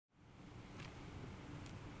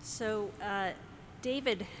So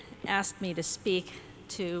David asked me to speak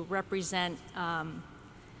to represent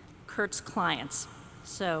Curt's clients.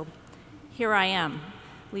 So here I am,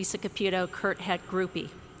 Lisa Caputo, Curt Hecht groupie.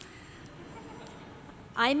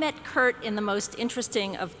 I met Curt in the most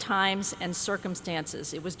interesting of times and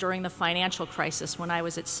circumstances. It was during the financial crisis when I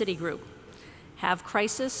was at Citigroup. Have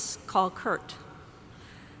crisis, call Curt.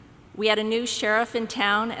 We had a new sheriff in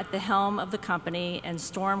town at the helm of the company, and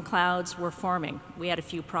storm clouds were forming. We had a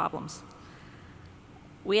few problems.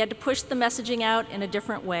 We had to push the messaging out in a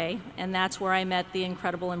different way, and that's where I met the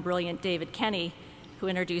incredible and brilliant David Kenny, who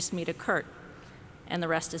introduced me to Curt, and the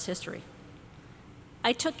rest is history.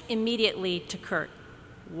 I took immediately to Curt.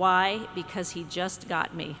 Why? Because he just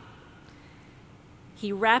got me.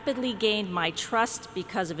 He rapidly gained my trust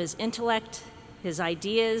because of his intellect, his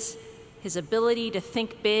ideas, his ability to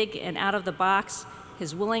think big and out of the box,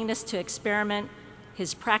 his willingness to experiment,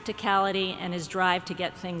 his practicality, and his drive to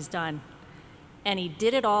get things done. And he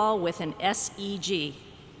did it all with an SEG.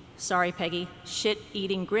 Sorry, Peggy,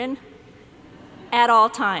 shit-eating grin at all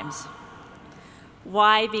times.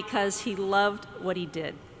 Why? Because he loved what he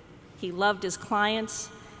did. He loved his clients.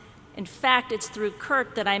 In fact, it's through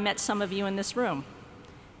Curt that I met some of you in this room.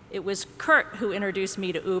 It was Curt who introduced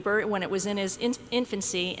me to Uber when it was in his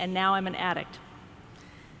infancy, and now I'm an addict.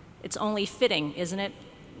 It's only fitting, isn't it?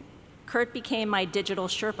 Curt became my digital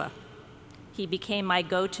Sherpa. He became my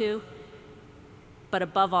go-to, but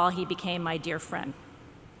above all, he became my dear friend.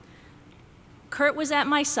 Curt was at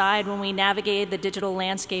my side when we navigated the digital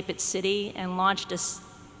landscape at Citi and launched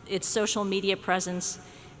its social media presence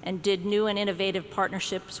and did new and innovative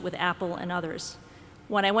partnerships with Apple and others.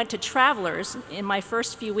 When I went to Travelers in my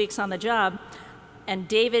first few weeks on the job, and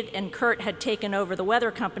David and Curt had taken over the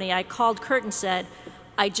weather company, I called Curt and said,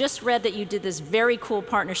 I just read that you did this very cool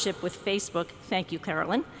partnership with Facebook. Thank you,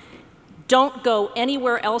 Carolyn. Don't go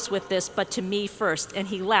anywhere else with this but to me first. And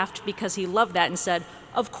he laughed because he loved that and said,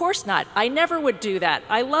 of course not. I never would do that.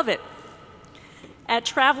 I love it. At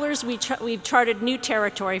Travelers, we've charted new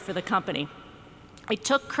territory for the company. I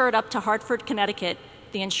took Curt up to Hartford, Connecticut,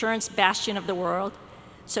 the insurance bastion of the world,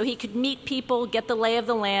 so he could meet people, get the lay of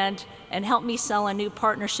the land, and help me sell a new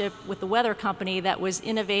partnership with the weather company that was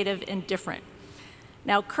innovative and different.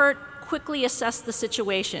 Now, Curt quickly assessed the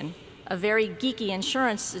situation, a very geeky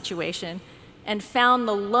insurance situation, and found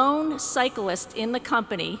the lone cyclist in the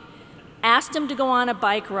company, asked him to go on a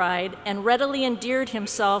bike ride, and readily endeared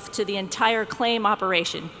himself to the entire claim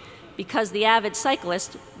operation because the avid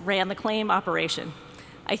cyclist ran the claim operation.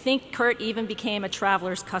 I think Curt even became a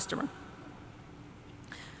Travelers customer.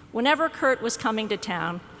 Whenever Curt was coming to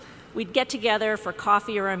town, we'd get together for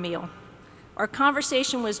coffee or a meal. Our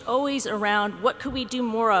conversation was always around what could we do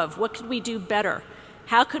more of, what could we do better,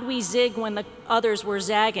 how could we zig when the others were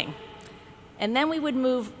zagging. And then we would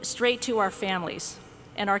move straight to our families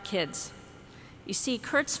and our kids. You see,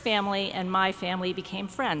 Curt's family and my family became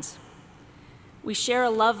friends. We share a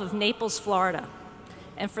love of Naples, Florida.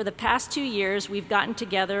 And for the past 2 years, we've gotten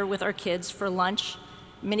together with our kids for lunch,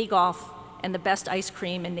 mini golf, and the best ice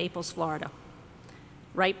cream in Naples, Florida.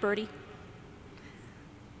 Right, Bertie?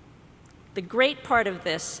 The great part of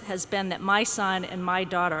this has been that my son and my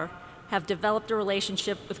daughter have developed a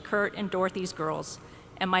relationship with Curt and Dorothy's girls,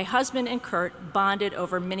 and my husband and Curt bonded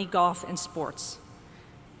over mini golf and sports.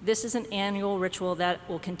 This is an annual ritual that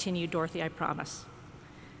will continue, Dorothy, I promise.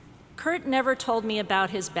 Curt never told me about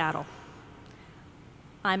his battle.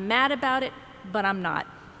 I'm mad about it, but I'm not.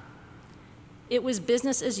 It was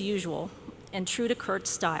business as usual and true to Curt's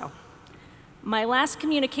style. My last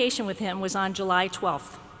communication with him was on July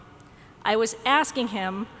 12th. I was asking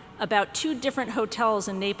him about 2 different hotels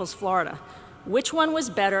in Naples, Florida. Which one was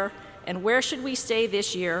better, and where should we stay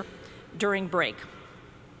this year during break?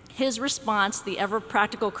 His response, the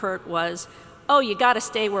ever-practical Curt, was, oh, you gotta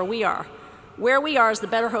stay where we are. Where we are is the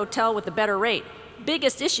better hotel with the better rate.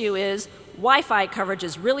 Biggest issue is Wi-Fi coverage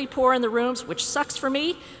is really poor in the rooms, which sucks for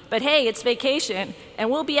me, but hey, it's vacation, and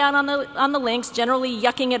we'll be out on the links, generally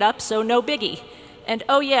yucking it up, so no biggie. And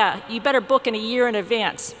oh yeah, you better book in a year in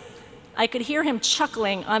advance. I could hear him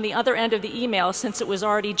chuckling on the other end of the email since it was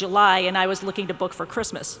already July and I was looking to book for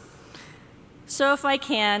Christmas. So if I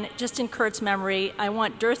can, just in Curt's memory, I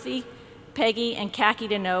want Dorothy, Peggy, and Khaki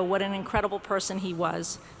to know what an incredible person he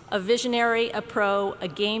was. A visionary, a pro, a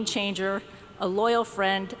game changer, a loyal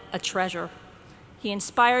friend, a treasure. He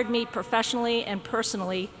inspired me professionally and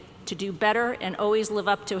personally to do better and always live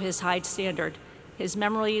up to his high standard. His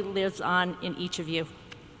memory lives on in each of you.